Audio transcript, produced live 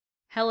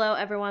Hello,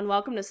 everyone.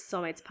 Welcome to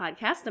Soulmates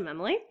Podcast. I'm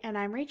Emily. And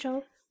I'm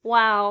Rachel.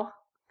 Wow.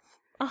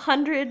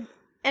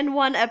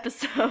 101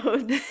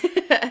 episodes.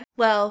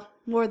 Well,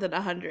 more than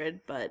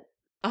 100, but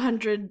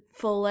 100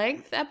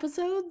 full-length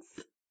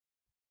episodes?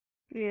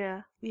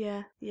 Yeah.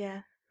 Yeah.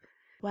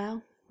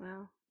 Wow.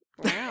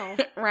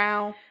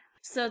 Wow.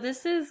 So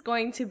this is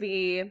going to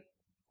be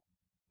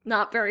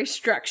not very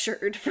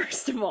structured,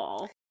 first of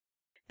all.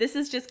 This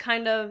is just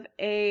kind of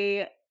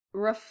a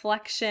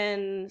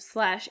reflection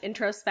 /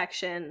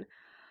 introspection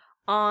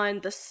on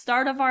the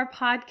start of our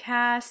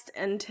podcast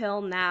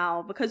until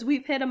now, because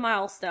we've hit a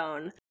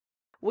milestone.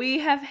 We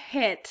have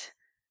hit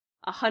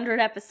 100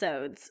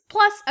 episodes,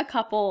 plus a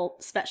couple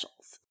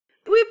specials.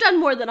 We've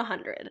done more than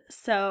 100,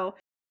 so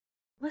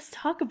let's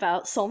talk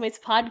about Soulmates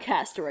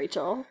Podcast,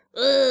 Rachel.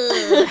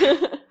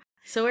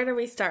 So where do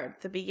we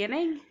start? The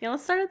beginning? Yeah,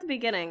 let's start at the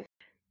beginning.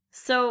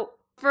 So,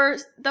 for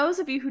those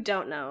of you who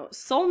don't know,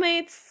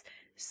 Soulmates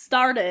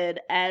started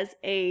as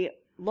a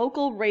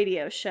local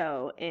radio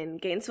show in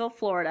Gainesville,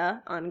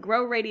 Florida on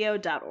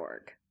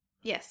growradio.org.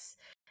 Yes.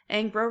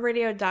 And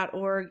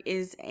growradio.org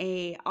is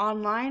a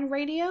online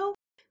radio.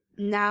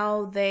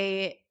 Now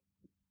they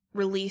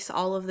release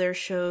all of their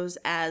shows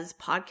as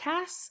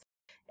podcasts,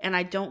 and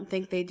I don't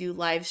think they do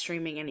live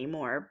streaming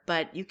anymore,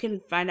 but you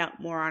can find out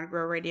more on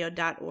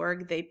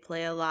growradio.org. They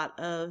play a lot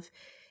of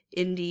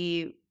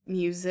indie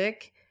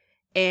music,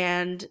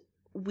 and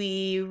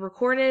we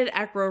recorded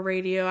at Grow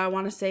Radio, I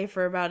want to say,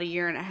 for about a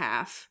year and a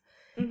half.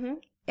 Mm-hmm.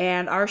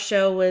 And our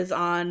show was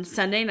on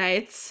Sunday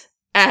nights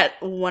at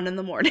 1 in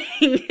the morning.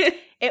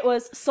 It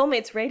was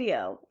Soulmates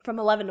Radio from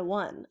 11 to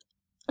 1.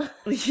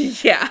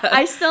 Yeah.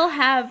 I still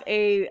have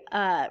a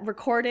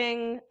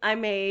recording I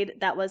made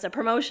that was a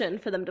promotion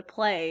for them to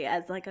play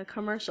as like a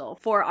commercial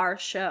for our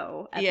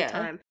show at the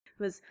time.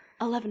 It was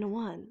 11 to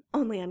 1,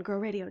 only on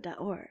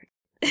growradio.org.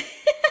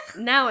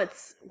 Now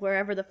it's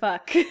wherever the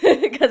fuck,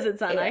 because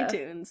it's on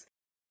iTunes.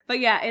 But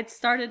yeah, it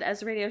started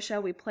as a radio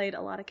show. We played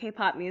a lot of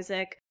K-pop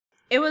music.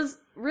 It was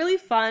really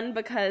fun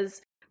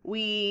because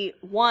we,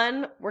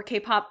 one, were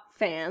K-pop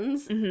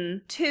fans.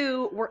 Mm-hmm.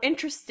 Two, we're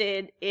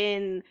interested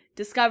in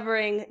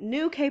discovering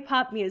new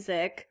K-pop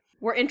music.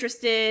 We're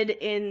interested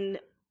in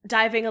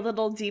diving a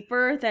little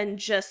deeper than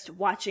just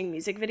watching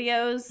music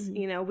videos. Mm-hmm.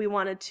 You know, we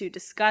wanted to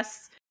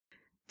discuss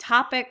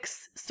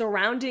topics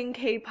surrounding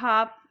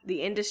K-pop,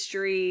 the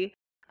industry.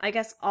 I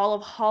guess all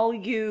of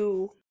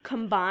Hallyu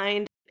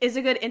combined is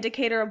a good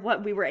indicator of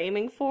what we were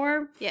aiming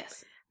for.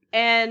 Yes.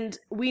 And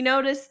we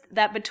noticed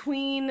that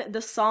between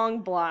the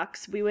song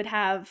blocks, we would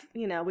have,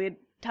 you know, we'd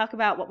talk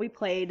about what we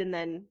played and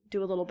then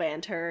do a little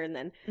banter and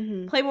then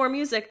play more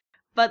music.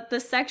 But the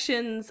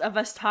sections of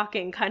us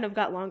talking kind of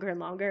got longer and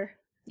longer.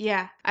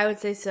 Yeah, I would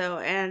say so.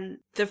 And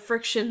the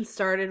friction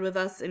started with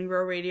us in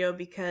Grow Radio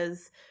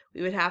because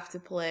we would have to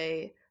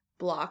play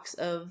blocks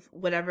of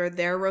whatever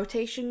their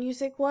rotation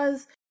music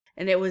was.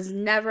 And it was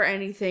never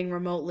anything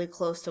remotely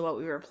close to what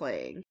we were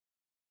playing.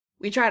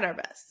 We tried our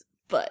best,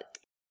 but...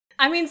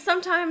 I mean,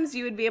 sometimes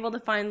you would be able to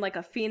find like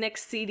a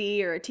Phoenix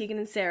CD or a Tegan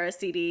and Sarah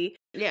CD,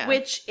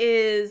 which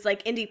is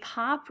like indie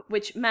pop,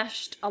 which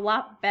meshed a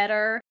lot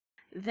better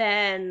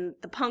than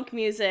the punk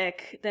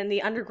music, than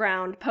the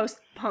underground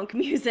post-punk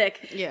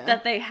music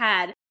that they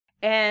had.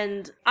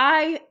 And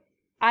I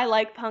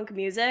like punk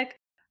music,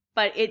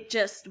 but it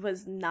just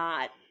was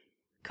not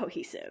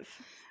cohesive.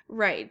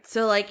 Right.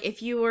 So like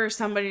if you were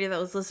somebody that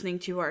was listening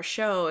to our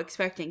show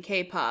expecting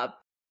K-pop,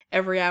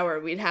 every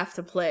hour we'd have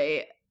to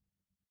play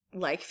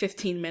like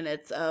 15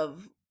 minutes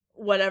of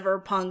whatever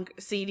punk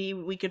CD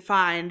we could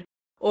find,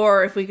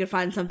 or if we could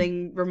find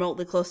something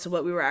remotely close to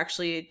what we were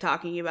actually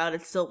talking about,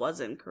 it still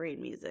wasn't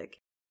Korean music.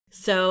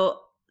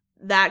 So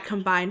that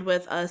combined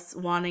with us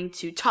wanting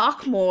to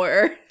talk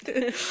more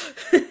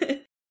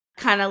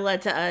kind of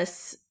led to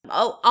us.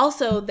 Oh,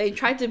 also they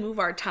tried to move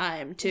our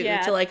time too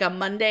to like a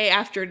Monday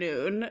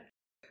afternoon.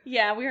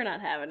 Yeah, we were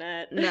not having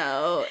it.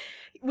 No.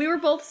 We were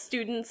both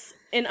students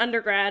in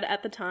undergrad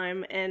at the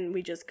time, and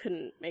we just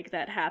couldn't make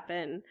that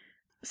happen.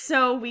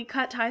 So we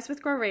cut ties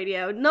with Grow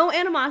Radio. No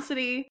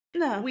animosity.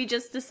 No. We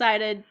just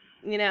decided,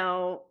 you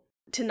know,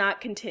 to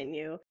not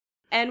continue.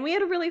 And we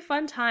had a really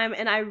fun time,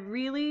 and I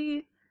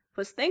really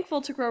was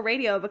thankful to Grow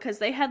Radio because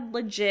they had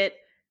legit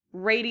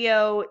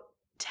radio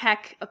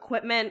tech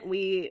equipment.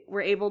 We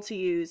were able to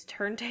use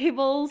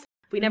turntables.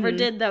 We never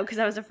did, though, because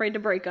I was afraid to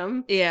break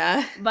them.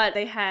 Yeah. But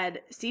they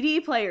had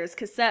CD players,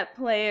 cassette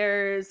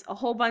players, a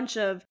whole bunch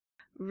of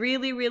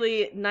really,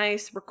 really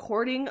nice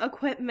recording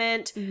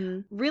equipment,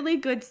 really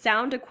good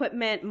sound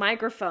equipment,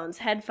 microphones,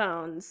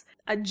 headphones,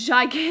 a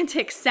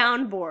gigantic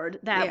soundboard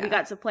that we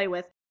got to play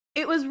with.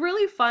 It was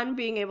really fun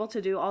being able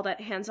to do all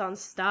that hands-on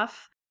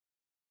stuff.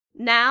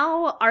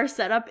 Now, our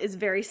setup is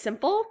very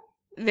simple.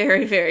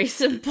 Very, very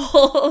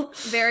simple.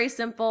 Very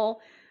simple.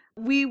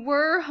 We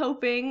were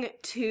hoping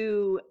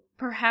to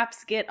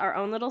perhaps get our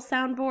own little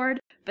soundboard,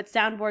 but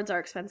soundboards are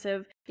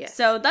expensive. Yes.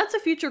 So that's a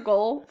future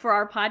goal for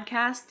our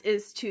podcast,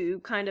 is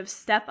to kind of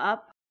step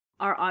up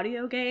our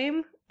audio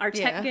game, our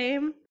tech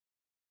game,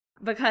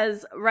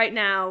 because right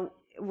now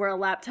we're a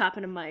laptop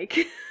and a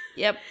mic.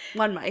 Yep,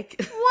 one mic.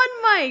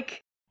 One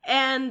mic.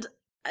 And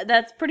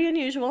that's pretty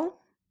unusual.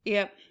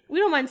 Yep. We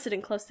don't mind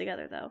sitting close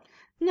together, though.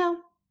 No,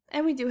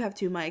 and we do have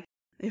 2 mics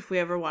if we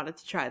ever wanted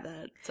to try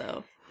that,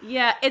 so.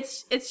 Yeah,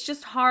 it's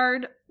just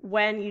hard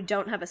when you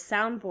don't have a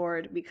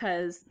soundboard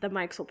because the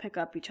mics will pick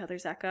up each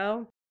other's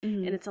echo,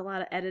 and it's a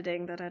lot of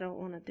editing that I don't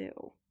want to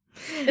do.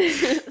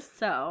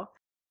 So,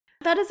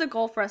 that is a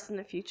goal for us in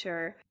the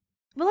future.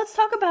 But let's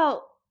talk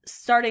about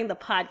starting the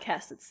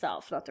podcast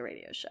itself, not the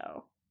radio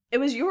show. It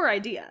was your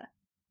idea.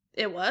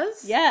 It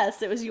was?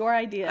 Yes, it was your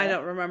idea. I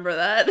don't remember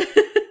that.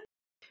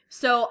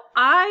 So,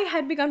 I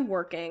had begun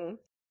working.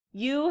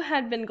 You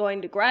had been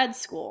going to grad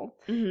school,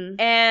 Mm-hmm.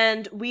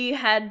 and we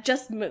had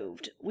just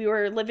moved. We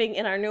were living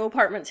in our new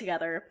apartment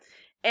together,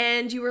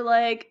 and you were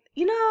like,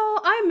 you know,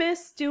 I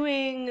miss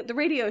doing the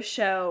radio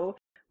show.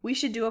 We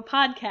should do a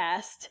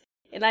podcast.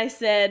 And I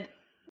said,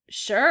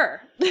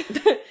 sure.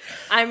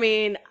 I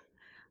mean,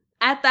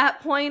 at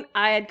that point,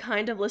 I had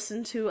kind of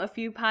listened to a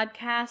few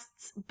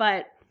podcasts,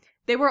 but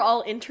they were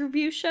all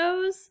interview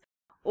shows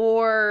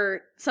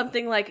or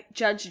something like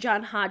Judge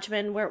John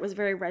Hodgman, where it was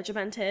very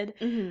regimented.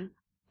 Mm-hmm.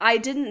 I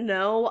didn't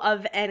know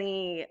of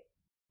any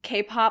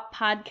K-pop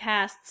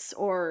podcasts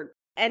or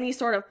any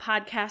sort of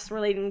podcast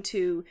relating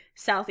to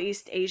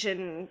Southeast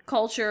Asian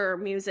culture or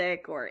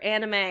music or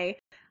anime.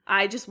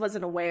 I just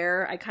wasn't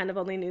aware. I kind of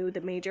only knew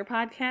the major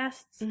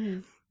podcasts.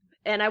 Mm-hmm.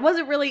 And I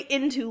wasn't really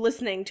into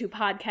listening to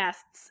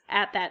podcasts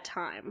at that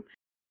time.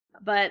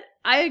 But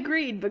I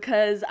agreed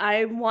because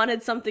I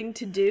wanted something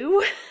to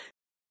do.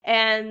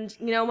 And,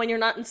 you know, when you're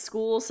not in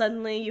school,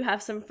 suddenly you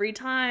have some free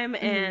time,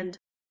 and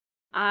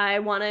I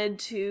wanted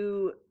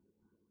to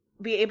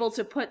be able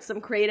to put some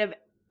creative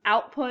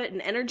output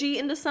and energy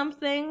into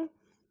something.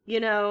 You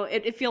know,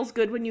 it feels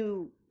good when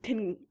you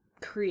can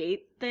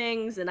create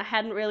things, and I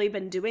hadn't really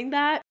been doing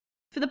that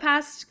for the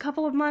past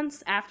couple of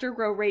months after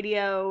Grow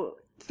Radio.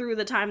 Through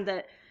the time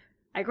that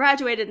I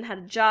graduated and had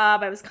a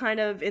job, I was kind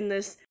of in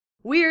this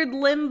weird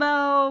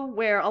limbo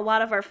where a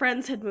lot of our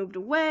friends had moved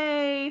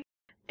away,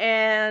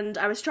 and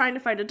I was trying to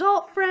find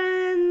adult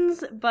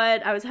friends,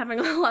 but I was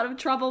having a lot of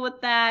trouble with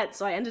that,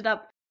 so I ended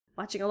up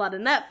watching a lot of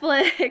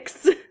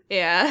Netflix.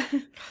 Yeah.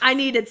 I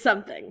needed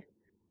something.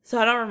 So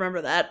I don't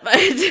remember that,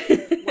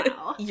 but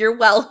Wow. You're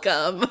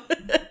welcome.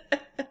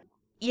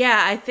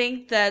 Yeah, I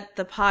think that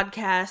the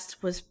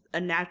podcast was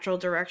a natural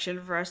direction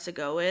for us to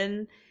go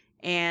in,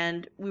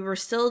 and we were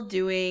still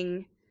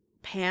doing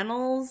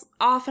panels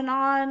off and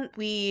on.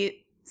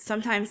 We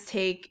sometimes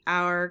take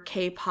our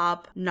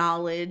K-pop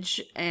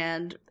knowledge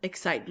and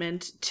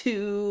excitement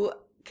to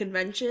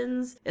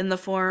conventions in the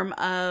form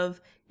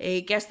of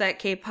a Guess That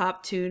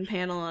K-pop Tune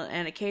panel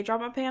and a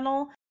K-drama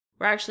panel.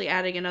 We're actually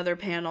adding another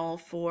panel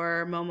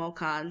for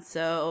MomoCon,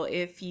 so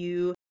if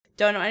you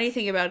don't know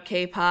anything about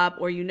K-pop,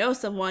 or you know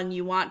someone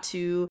you want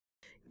to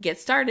get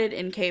started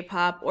in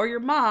K-pop, or your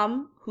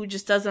mom who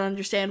just doesn't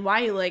understand why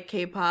you like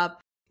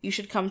K-pop, you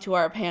should come to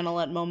our panel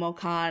at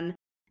MomoCon.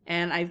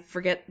 And I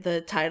forget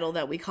the title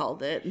that we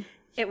called it.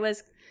 It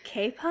was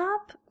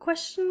K-pop? ?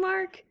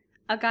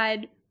 A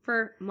guide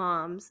for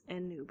moms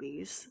and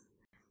newbies.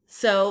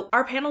 So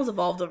our panels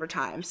evolved over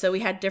time. So we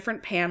had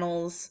different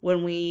panels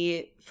when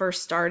we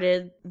first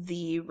started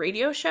the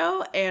radio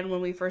show and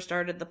when we first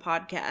started the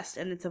podcast,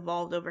 and it's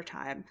evolved over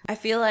time. I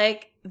feel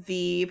like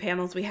the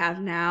panels we have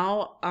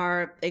now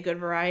are a good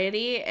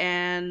variety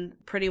and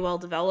pretty well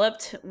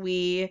developed.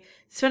 We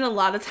spend a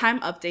lot of time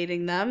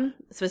updating them.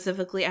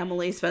 Specifically,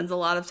 Emily spends a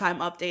lot of time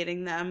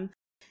updating them,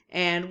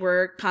 and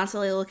we're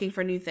constantly looking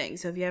for new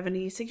things. So if you have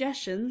any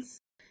suggestions,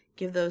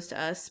 give those to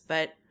us.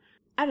 But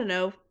I don't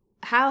know.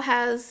 How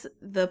has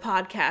the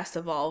podcast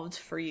evolved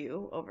for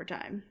you over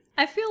time?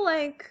 I feel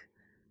like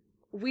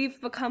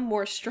we've become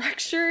more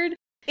structured.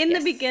 In the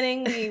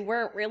beginning, we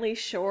weren't really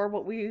sure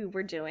what we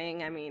were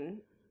doing. I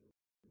mean,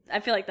 I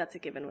feel like that's a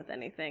given with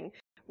anything.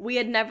 We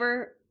had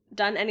never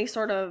done any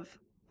sort of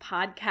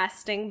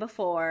podcasting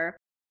before,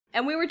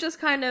 and we were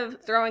just kind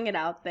of throwing it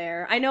out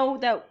there. I know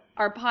that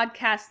our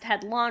podcast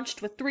had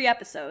launched with 3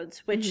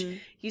 episodes, which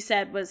you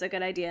said was a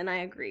good idea, and I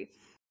agree.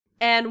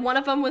 And one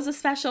of them was a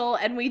special,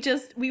 and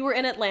we were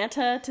in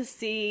Atlanta to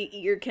see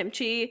Eat Your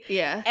Kimchi.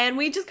 Yeah. And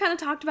we just kind of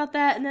talked about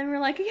that, and then we were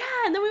like,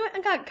 yeah, and then we went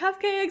and got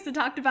cupcakes and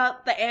talked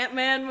about the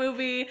Ant-Man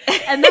movie,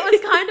 and that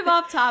was kind of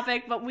off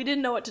topic, but we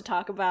didn't know what to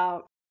talk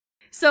about.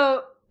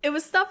 So it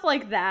was stuff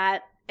like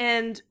that,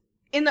 and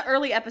in the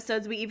early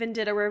episodes, we even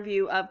did a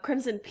review of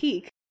Crimson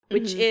Peak,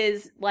 which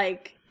is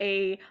like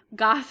a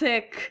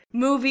gothic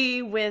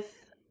movie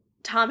with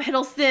Tom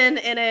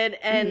Hiddleston in it,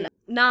 and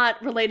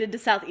not related to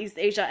Southeast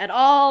Asia at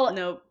all.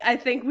 Nope. I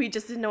think we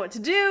just didn't know what to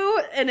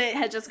do, and it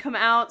had just come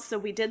out, so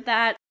we did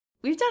that.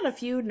 We've done a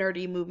few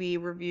nerdy movie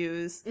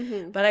reviews,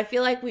 but I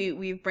feel like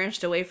we've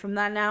branched away from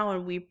that now,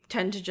 and we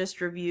tend to just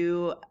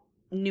review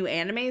new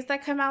animes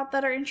that come out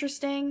that are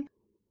interesting,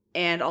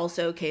 and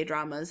also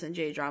K-dramas and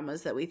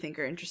J-dramas that we think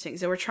are interesting.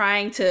 So we're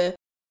trying to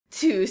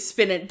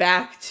spin it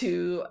back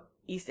to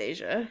East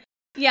Asia.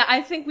 Yeah,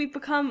 I think we've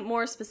become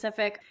more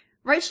specific.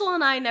 Rachel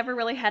and I never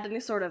really had any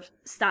sort of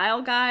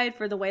style guide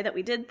for the way that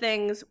we did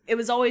things. It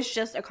was always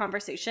just a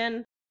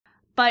conversation.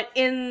 But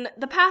in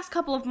the past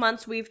couple of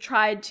months, we've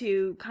tried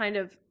to kind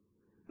of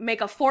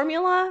make a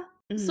formula,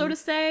 so to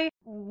say,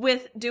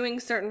 with doing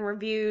certain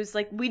reviews.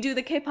 Like, we do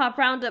the K-pop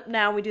roundup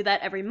now. We do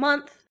that every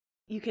month.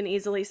 You can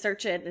easily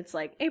search it. It's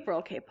like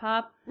April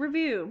K-pop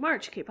review,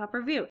 March K-pop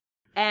review.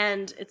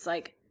 And it's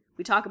like,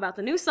 we talk about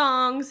the new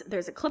songs,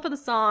 there's a clip of the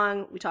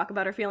song, we talk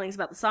about our feelings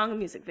about the song and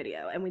music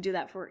video, and we do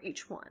that for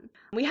each one.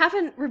 We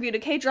haven't reviewed a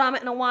K-drama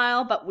in a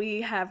while, but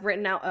we have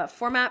written out a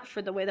format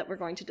for the way that we're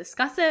going to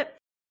discuss it.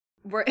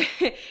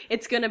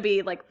 It's going to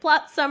be like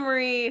plot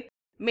summary,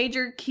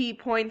 major key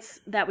points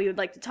that we would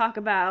like to talk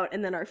about,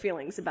 and then our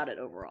feelings about it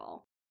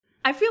overall.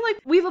 I feel like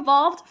we've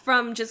evolved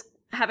from just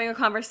having a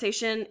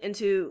conversation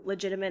into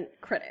legitimate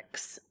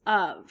critics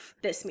of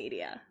this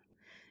media.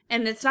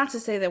 And it's not to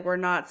say that we're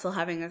not still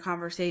having a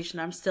conversation.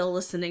 I'm still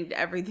listening to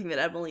everything that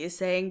Emily is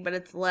saying, but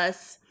it's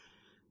less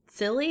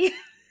silly,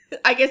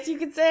 I guess you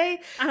could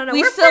say. I don't know,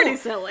 we're pretty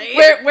silly.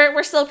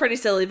 We're still pretty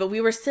silly, but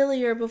we were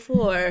sillier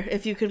before,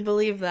 if you can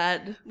believe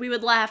that. We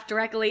would laugh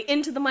directly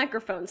into the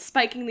microphone,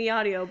 spiking the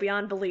audio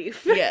beyond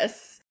belief.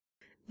 Yes.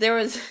 There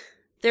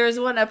was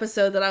one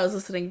episode that I was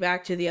listening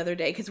back to the other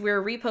day, because we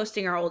were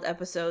reposting our old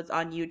episodes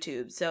on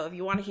YouTube. So if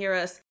you want to hear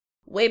us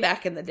way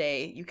back in the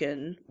day, you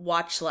can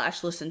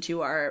watch/listen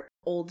to our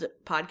old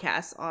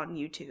podcasts on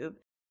YouTube,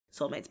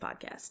 Soulmates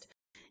Podcast.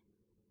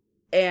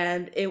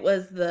 And it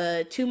was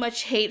the Too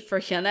Much Hate for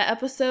Hyuna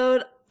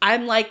episode.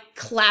 I'm like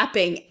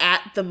clapping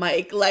at the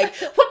mic, like,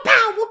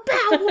 wha-pow,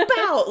 wha-pow,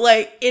 wha-pow.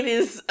 Like, it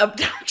is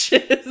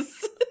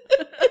obnoxious.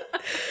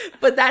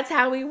 But that's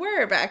how we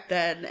were back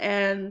then.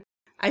 And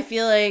I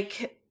feel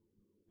like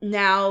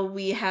now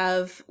we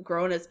have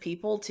grown as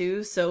people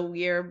too, so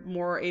we are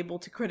more able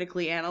to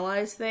critically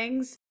analyze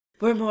things.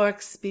 We're more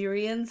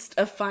experienced,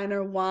 a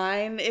finer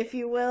wine, if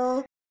you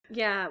will.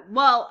 Yeah,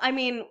 well, I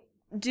mean,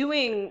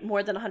 doing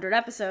more than 100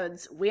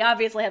 episodes, we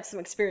obviously have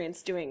some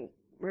experience doing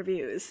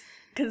reviews,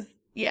 because...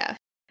 Yeah.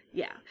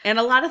 Yeah. And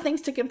a lot of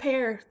things to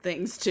compare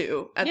things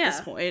to at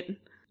this point.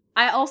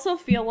 I also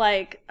feel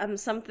like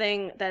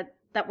something that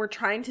we're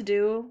trying to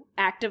do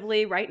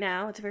actively right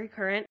now, it's very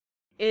current,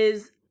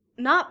 is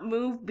not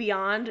move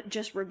beyond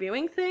just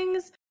reviewing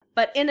things,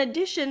 but in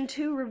addition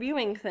to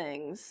reviewing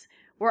things,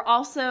 we're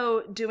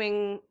also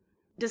doing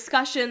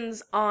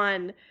discussions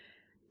on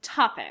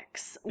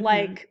topics,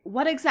 like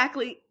what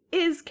exactly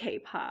is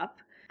K-pop,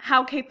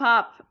 how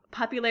K-pop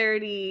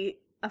popularity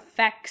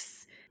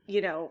affects,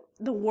 the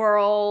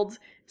world,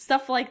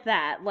 stuff like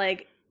that,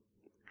 like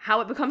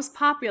how it becomes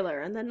popular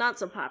and then not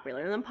so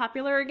popular and then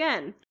popular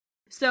again.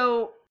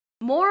 So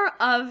more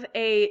of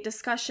a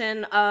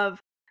discussion of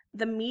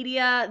the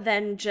media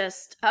than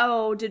just,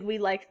 oh, did we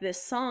like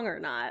this song or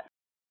not?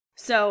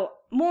 So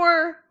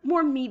more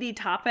meaty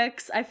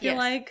topics, I feel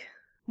like.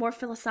 More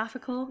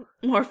philosophical.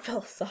 More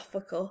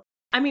philosophical.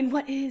 I mean,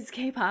 what is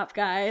K-pop,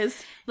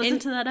 guys? Listen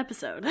to that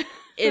episode.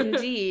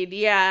 Indeed,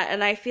 yeah.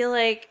 And I feel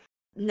like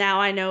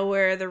now I know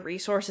where the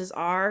resources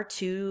are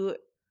to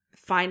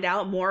find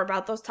out more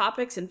about those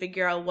topics and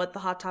figure out what the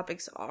hot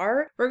topics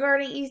are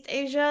regarding East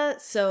Asia.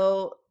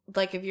 So,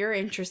 like, if you're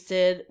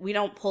interested, we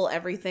don't pull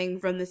everything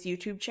from this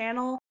YouTube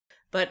channel,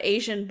 but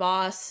Asian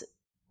Boss,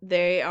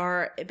 they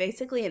are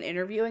basically an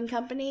interviewing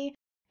company,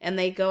 and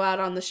they go out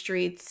on the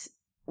streets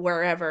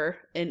wherever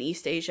in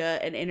East Asia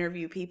and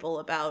interview people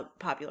about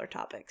popular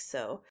topics.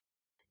 So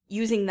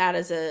using that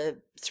as a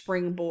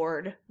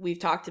springboard, we've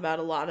talked about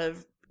a lot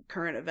of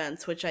current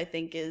events, which I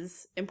think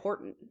is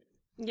important.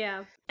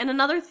 Yeah. And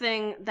another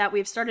thing that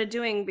we've started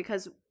doing,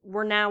 because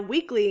we're now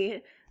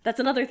weekly, that's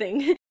another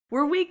thing.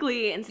 We're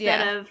weekly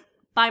instead of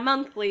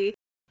bi-monthly,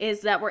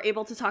 is that we're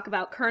able to talk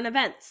about current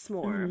events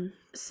more.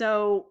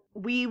 So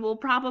we will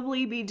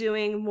probably be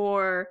doing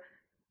more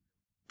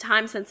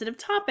time-sensitive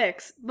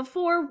topics.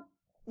 Before,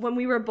 when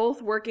we were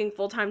both working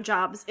full-time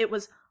jobs, it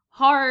was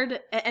hard,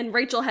 and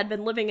Rachel had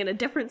been living in a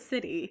different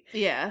city.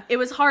 Yeah. It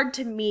was hard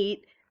to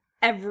meet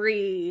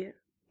every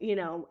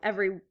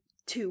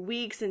 2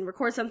 weeks and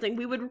record something.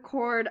 We would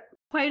record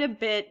quite a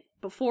bit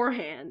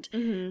beforehand,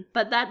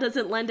 but that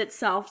doesn't lend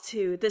itself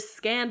to this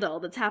scandal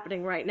that's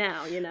happening right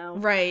now,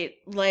 Right.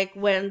 Like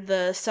when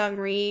the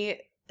Seungri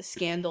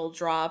scandal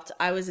dropped,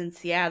 I was in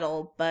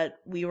Seattle, but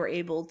we were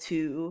able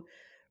to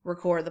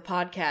record the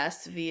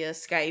podcast via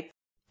Skype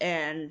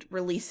and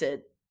release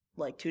it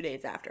like 2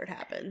 days after it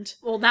happened.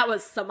 Well, that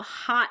was some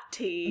hot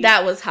tea.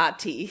 That was hot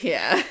tea,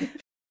 yeah.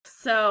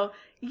 So,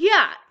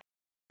 yeah.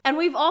 And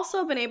we've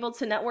also been able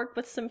to network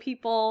with some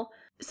people,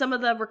 some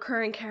of the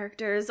recurring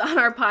characters on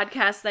our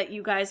podcast that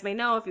you guys may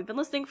know if you've been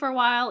listening for a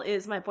while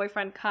is my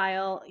boyfriend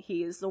Kyle.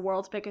 He's the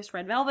world's biggest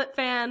Red Velvet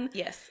fan.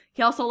 Yes.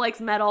 He also likes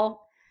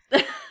metal.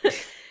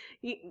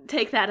 You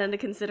take that into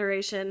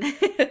consideration.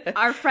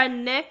 Our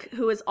friend Nick,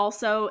 who is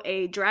also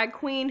a drag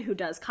queen who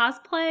does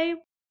cosplay.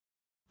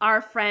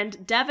 Our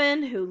friend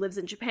Devin, who lives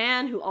in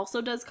Japan, who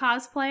also does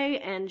cosplay,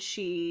 and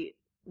she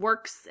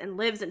works and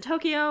lives in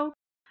Tokyo.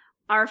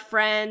 Our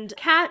friend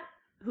Kat,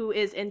 who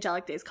is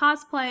Angelic Days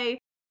Cosplay.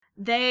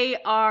 They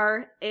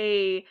are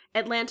a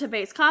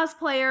Atlanta-based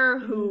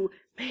cosplayer who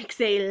makes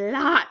a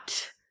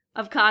lot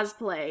of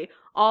cosplay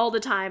all the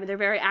time. They're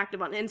very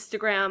active on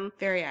Instagram.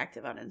 Very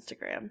active on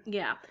Instagram.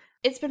 Yeah.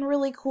 It's been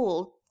really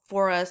cool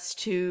for us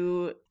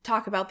to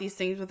talk about these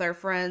things with our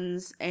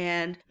friends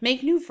and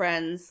make new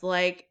friends,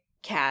 like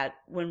Kat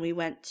when we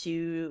went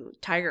to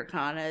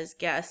TigerCon as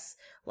guests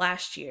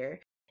last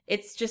year.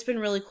 It's just been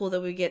really cool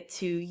that we get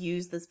to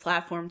use this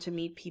platform to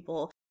meet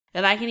people.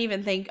 And I can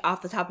even think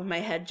off the top of my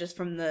head, just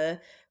from the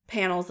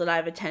panels that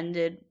I've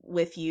attended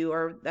with you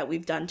or that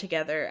we've done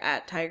together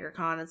at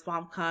TigerCon and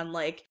SwampCon,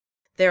 like,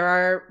 there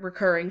are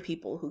recurring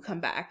people who come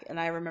back and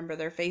I remember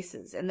their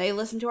faces and they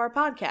listen to our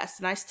podcast.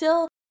 And I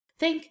still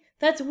think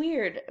that's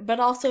weird, but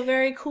also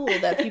very cool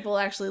that people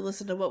actually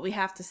listen to what we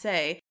have to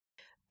say.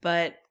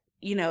 But,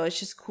 you know, it's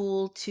just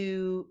cool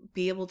to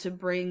be able to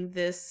bring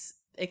this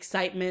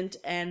excitement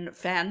and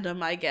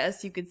fandom, I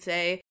guess you could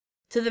say,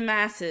 to the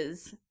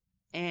masses.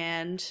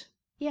 And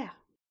yeah.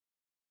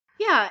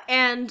 Yeah,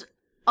 and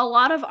a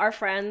lot of our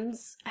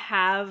friends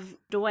have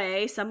moved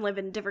away. Some live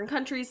in different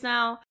countries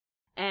now,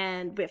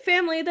 and we have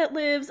family that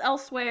lives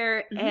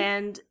elsewhere,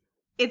 and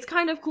it's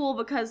kind of cool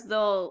because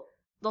they'll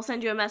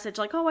send you a message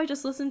like, oh, I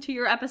just listened to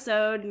your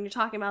episode, and you're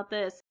talking about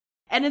this.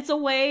 And it's a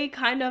way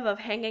kind of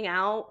hanging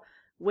out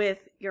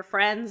with your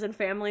friends and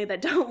family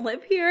that don't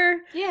live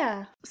here.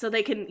 Yeah. So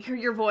they can hear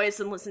your voice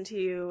and listen to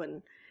you,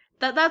 and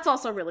that's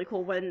also really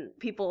cool when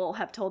people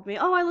have told me,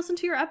 oh, I listened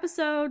to your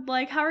episode,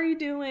 like, how are you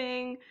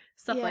doing?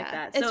 Stuff like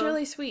that. It's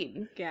really sweet.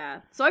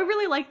 Yeah. So I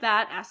really like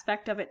that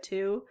aspect of it,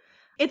 too.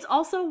 It's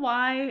also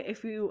why,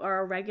 if you are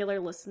a regular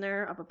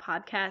listener of a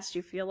podcast,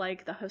 you feel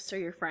like the hosts are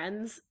your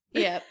friends.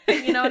 Yep.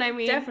 You know what I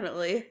mean?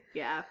 Definitely.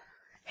 Yeah.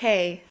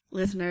 Hey,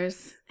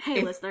 listeners.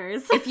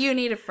 Listeners. If you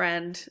need a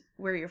friend,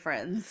 we're your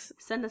friends.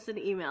 Send us an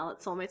email at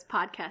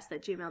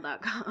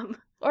soulmatespodcast@gmail.com.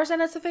 Or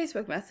send us a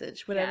Facebook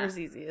message, whatever's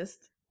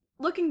easiest.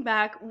 Looking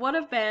back, what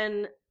have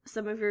been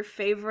some of your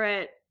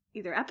favorite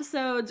either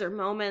episodes or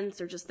moments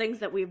or just things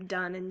that we've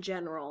done in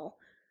general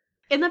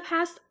in the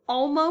past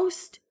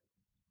almost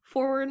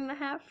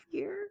 4.5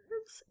 years?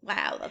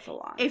 Wow, that's a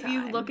long time. If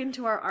you look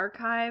into our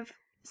archive,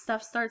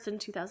 stuff starts in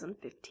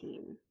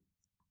 2015.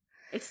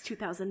 It's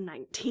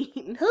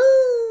 2019.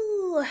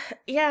 Ooh,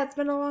 yeah, it's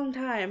been a long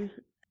time.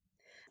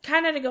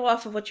 Kind of to go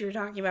off of what you were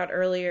talking about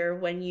earlier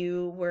when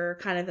you were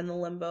kind of in the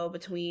limbo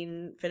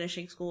between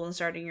finishing school and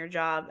starting your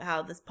job,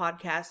 how this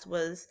podcast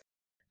was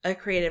a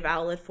creative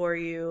outlet for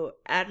you.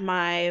 At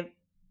my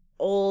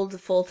old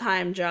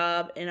full-time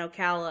job in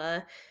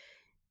Ocala,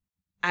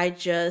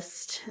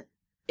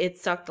 it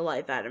sucked the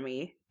life out of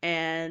me.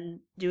 And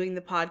doing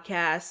the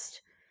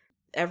podcast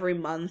every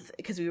month,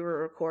 because we would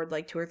record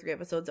like 2 or 3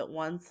 episodes at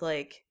once,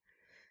 like,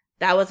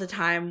 that was a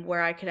time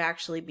where I could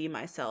actually be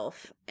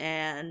myself.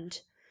 And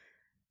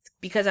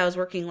because I was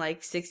working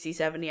like 60,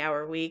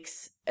 70-hour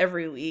weeks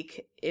every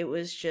week, it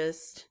was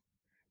just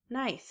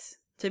nice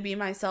to be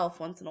myself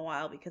once in a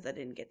while because I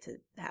didn't get to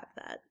have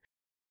that.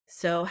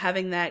 So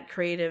having that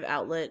creative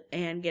outlet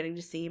and getting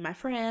to see my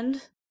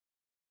friend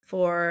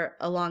for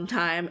a long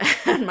time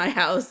at my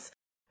house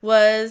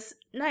was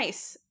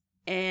nice.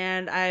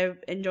 And I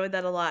enjoyed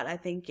that a lot. I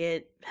think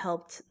it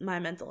helped my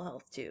mental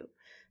health too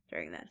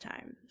during that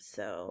time.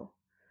 So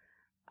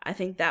I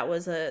think that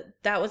was a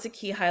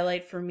key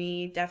highlight for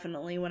me,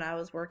 definitely, when I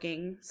was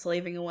working,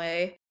 slaving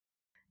away.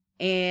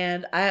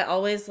 And I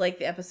always like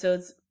the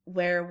episodes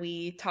where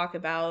we talk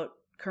about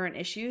current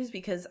issues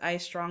because I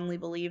strongly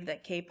believe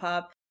that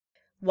K-pop,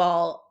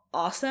 while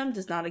awesome,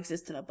 does not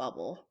exist in a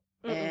bubble.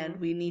 Mm-mm. And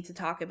we need to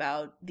talk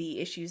about the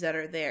issues that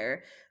are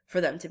there for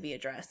them to be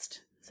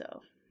addressed.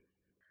 So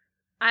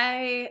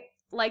I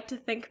like to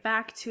think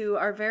back to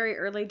our very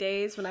early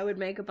days when I would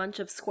make a bunch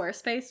of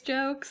Squarespace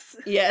jokes.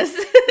 Yes.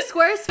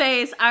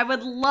 Squarespace, I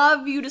would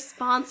love you to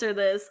sponsor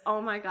this.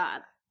 Oh my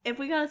god. If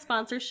we got a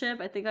sponsorship,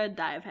 I think I'd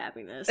die of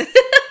happiness.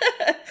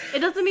 It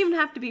doesn't even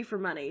have to be for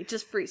money,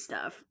 just free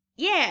stuff.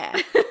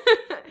 Yeah.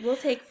 We'll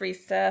take free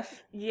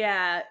stuff.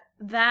 Yeah,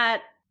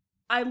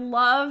 I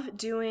love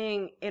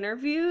doing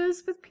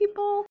interviews with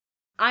people.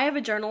 I have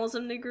a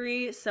journalism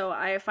degree, so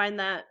I find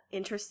that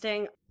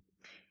interesting.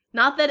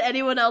 Not that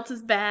anyone else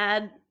is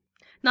bad.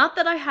 Not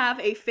that I have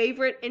a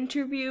favorite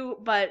interview,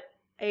 but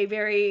a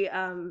very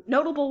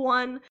notable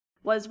one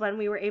was when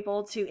we were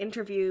able to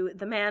interview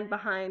the man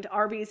behind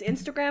Arby's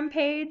Instagram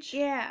page.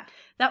 Yeah.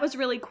 That was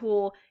really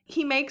cool.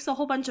 He makes a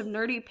whole bunch of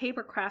nerdy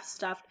papercraft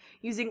stuff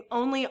using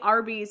only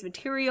Arby's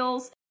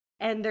materials,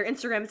 and their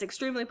Instagram is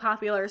extremely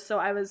popular, so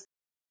I was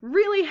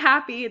really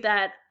happy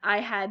that I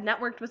had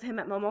networked with him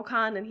at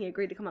MomoCon and he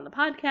agreed to come on the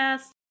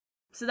podcast.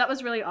 So that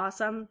was really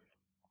awesome.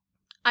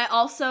 I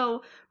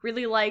also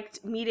really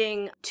liked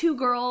meeting 2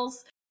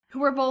 girls who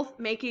were both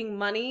making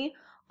money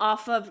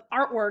off of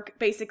artwork,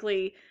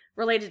 basically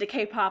related to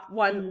K-pop.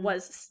 One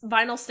was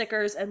vinyl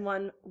stickers and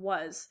one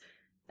was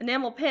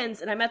enamel pins,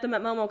 and I met them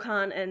at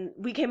MomoCon, and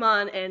we came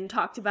on and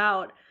talked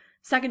about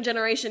second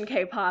generation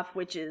K-pop,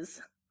 which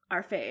is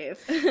our fave.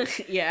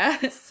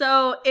 Yeah.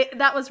 So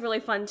that was really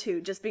fun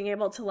too, just being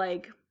able to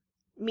like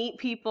meet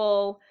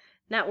people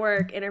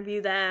network,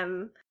 interview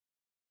them.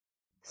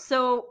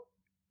 So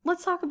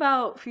let's talk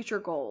about future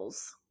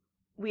goals.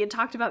 We had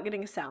talked about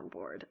getting a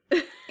soundboard.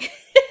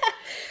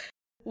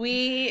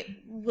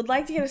 We would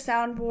like to get a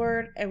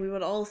soundboard, and we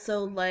would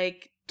also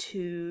like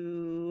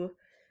to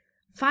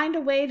find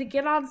a way to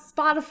get on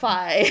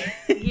Spotify.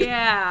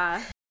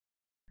 Yeah.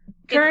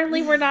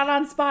 Currently, we're not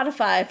on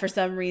Spotify for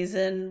some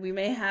reason. We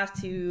may have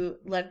to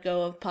let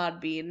go of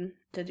Podbean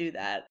to do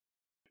that.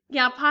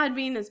 Yeah,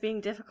 Podbean is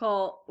being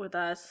difficult with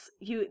us.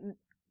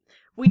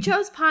 We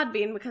chose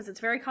Podbean because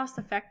it's very cost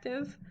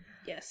effective.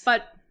 Yes.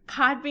 But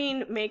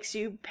Podbean makes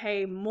you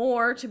pay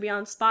more to be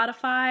on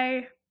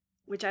Spotify,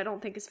 which I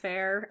don't think is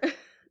fair.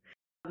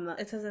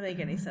 It doesn't make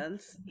any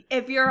sense.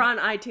 If you're on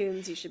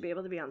iTunes, you should be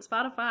able to be on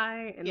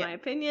Spotify, in my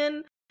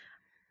opinion.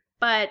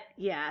 But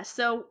yeah,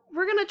 so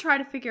we're going to try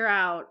to figure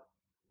out,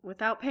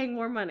 without paying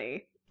more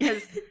money,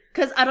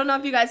 because I don't know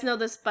if you guys know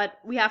this, but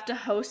we have to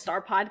host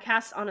our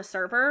podcast on a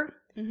server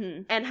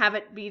and have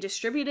it be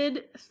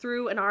distributed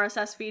through an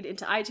RSS feed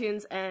into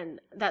iTunes,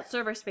 and that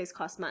server space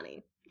costs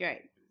money.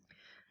 Right.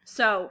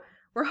 So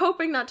we're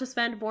hoping not to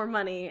spend more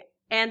money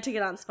and to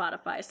get on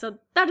Spotify. So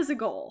that is a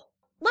goal.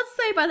 Let's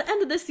say by the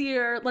end of this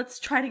year, let's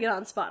try to get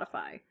on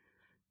Spotify.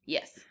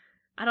 Yes.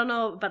 I don't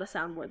know about a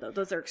soundboard, though.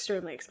 Those are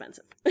extremely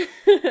expensive.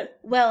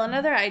 Well,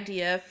 another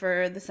idea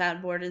for the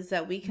soundboard is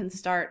that we can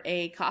start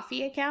a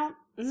coffee account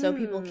so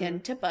people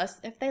can tip us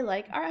if they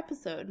like our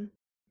episode.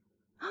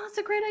 Oh, that's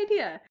a great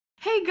idea.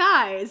 Hey,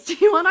 guys, do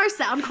you want our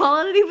sound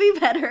quality to be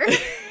better?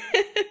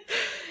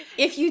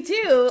 If you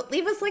do,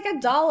 leave us like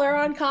 $1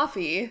 on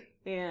coffee.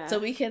 Yeah. So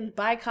we can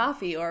buy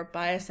coffee or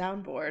buy a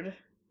soundboard.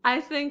 I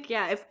think,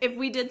 yeah, if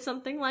we did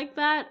something like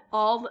that,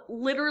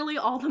 literally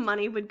all the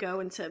money would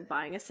go into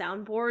buying a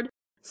soundboard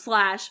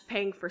 /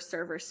 paying for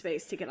server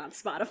space to get on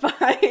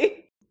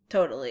Spotify.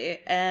 Totally.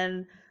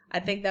 And I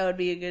think that would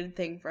be a good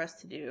thing for us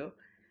to do.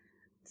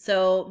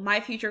 So my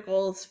future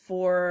goals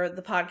for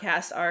the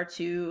podcast are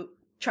to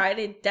try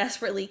to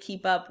desperately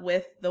keep up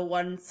with the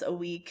once a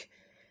week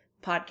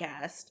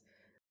podcast.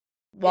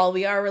 While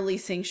we are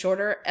releasing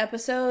shorter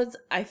episodes,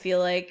 I feel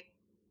like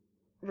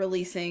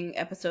releasing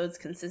episodes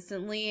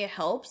consistently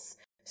helps.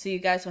 So you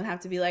guys won't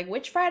have to be like,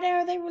 which Friday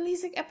are they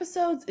releasing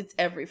episodes? It's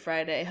every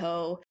Friday,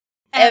 ho.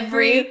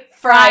 Every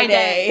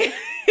Friday.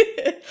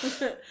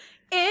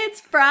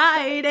 It's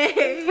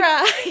Friday.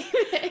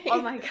 Friday.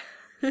 Oh my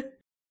god.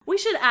 We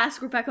should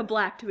ask Rebecca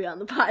Black to be on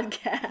the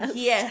podcast.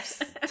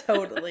 Yes,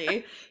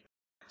 totally.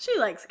 She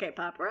likes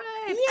K-pop,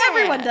 right? Yeah.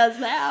 Everyone does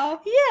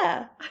now.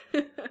 Yeah.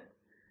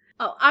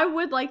 Oh, I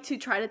would like to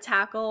try to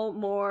tackle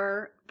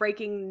more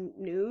breaking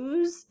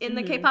news in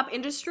the K-pop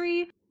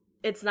industry.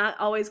 It's not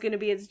always going to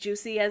be as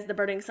juicy as the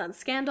Burning Sun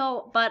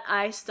scandal, but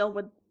I still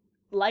would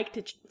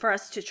like for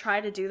us to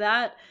try to do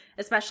that,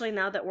 especially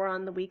now that we're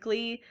on the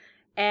weekly.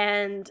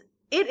 And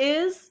it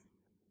is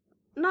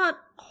not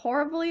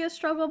horribly a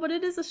struggle, but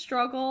it is a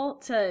struggle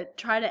to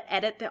try to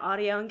edit the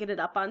audio and get it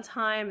up on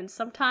time, and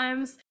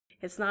sometimes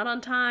it's not on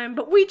time,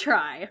 but we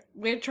try.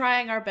 We're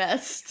trying our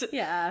best.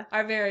 Yeah.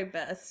 Our very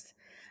best.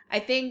 I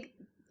think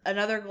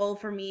another goal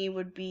for me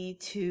would be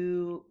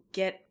to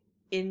get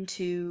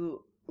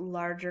into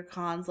larger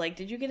cons. Like,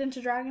 did you get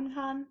into Dragon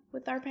Con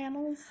with our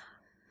panels?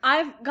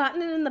 I've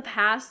gotten it in the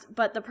past,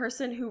 but the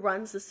person who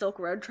runs the Silk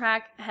Road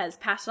track has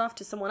passed it off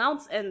to someone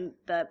else, and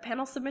the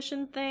panel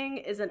submission thing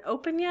isn't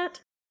open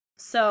yet,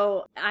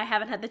 so I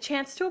haven't had the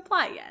chance to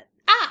apply yet.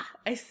 Ah,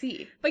 I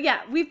see. But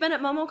yeah, we've been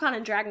at MomoCon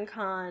and Dragon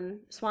Con,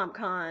 Swamp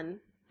Con,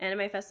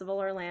 Anime Festival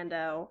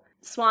Orlando,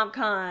 Swamp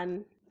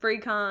Con,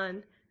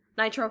 FreeCon,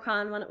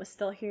 NitroCon when it was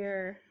still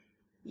here.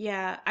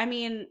 Yeah, I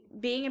mean,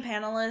 being a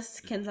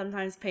panelist can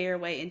sometimes pay your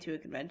way into a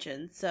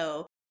convention,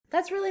 so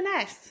that's really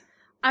nice.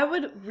 I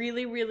would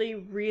really, really,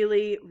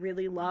 really,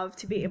 really love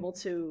to be able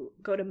to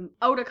go to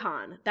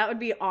Otakon. That would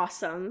be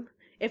awesome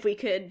if we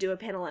could do a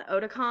panel at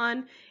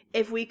Otakon.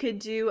 If we could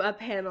do a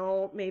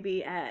panel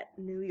maybe at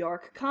New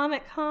York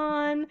Comic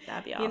Con.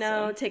 That'd be awesome. You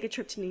know, take a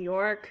trip to New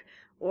York.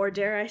 Or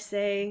dare I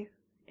say,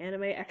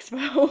 Anime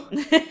Expo.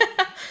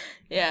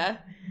 Yeah.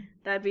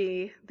 That'd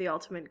be the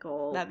ultimate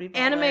goal. That'd be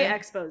baller. Anime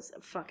Expo's a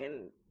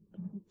fucking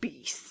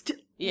beast.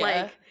 Yeah.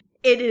 Like,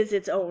 it is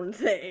its own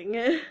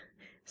thing.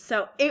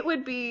 So it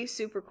would be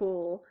super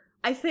cool.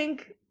 I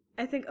think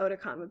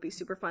Otakon would be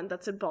super fun.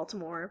 That's in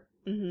Baltimore.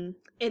 Mm-hmm.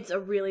 It's a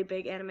really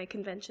big anime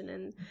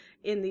convention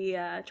in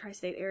the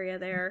tri-state area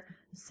there.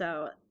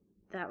 So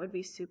that would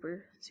be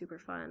super, super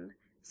fun.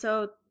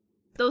 So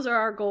those are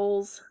our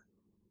goals.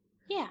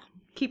 Yeah.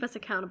 Keep us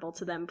accountable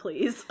to them,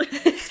 please.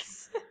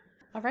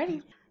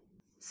 Alrighty.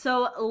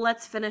 So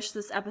let's finish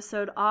this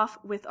episode off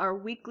with our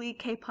weekly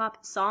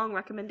K-pop song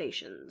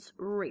recommendations.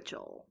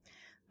 Rachel.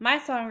 My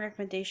song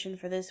recommendation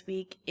for this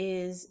week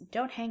is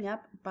Don't Hang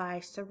Up by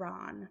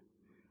Suran.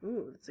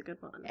 Ooh, that's a good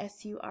one.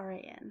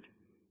 Suran.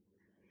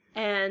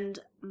 And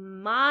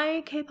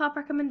my K-pop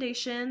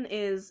recommendation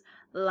is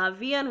La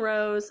Vie en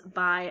Rose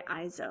by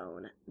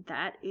iZone.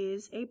 That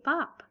is a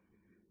bop.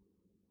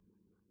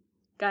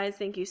 Guys,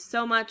 thank you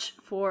so much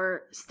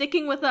for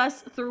sticking with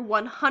us through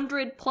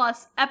 100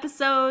 plus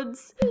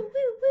episodes. Woo, woo,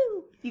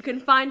 woo. You can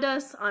find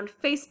us on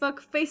Facebook,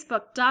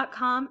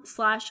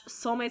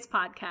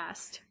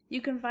 facebook.com/soulmatespodcast.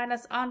 You can find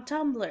us on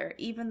Tumblr,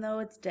 even though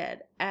it's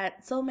dead,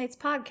 at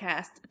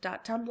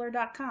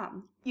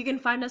soulmatespodcast.tumblr.com. You can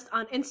find us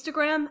on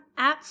Instagram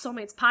at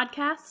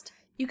soulmatespodcast.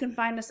 You can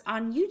find us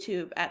on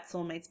YouTube at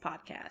Soulmates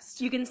Podcast.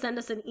 You can send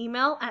us an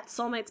email at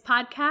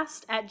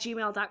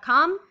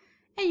soulmatespodcast@gmail.com.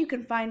 And you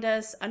can find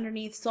us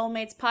underneath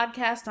Soulmates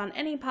Podcast on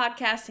any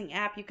podcasting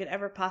app you could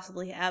ever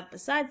possibly have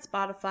besides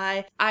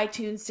Spotify,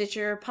 iTunes,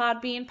 Stitcher,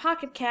 Podbean,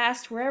 Pocket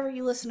Cast, wherever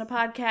you listen to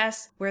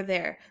podcasts, we're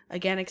there.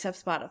 Again,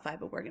 except Spotify,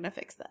 but we're going to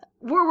fix that.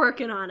 We're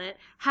working on it.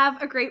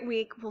 Have a great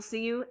week. We'll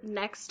see you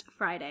next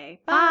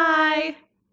Friday. Bye!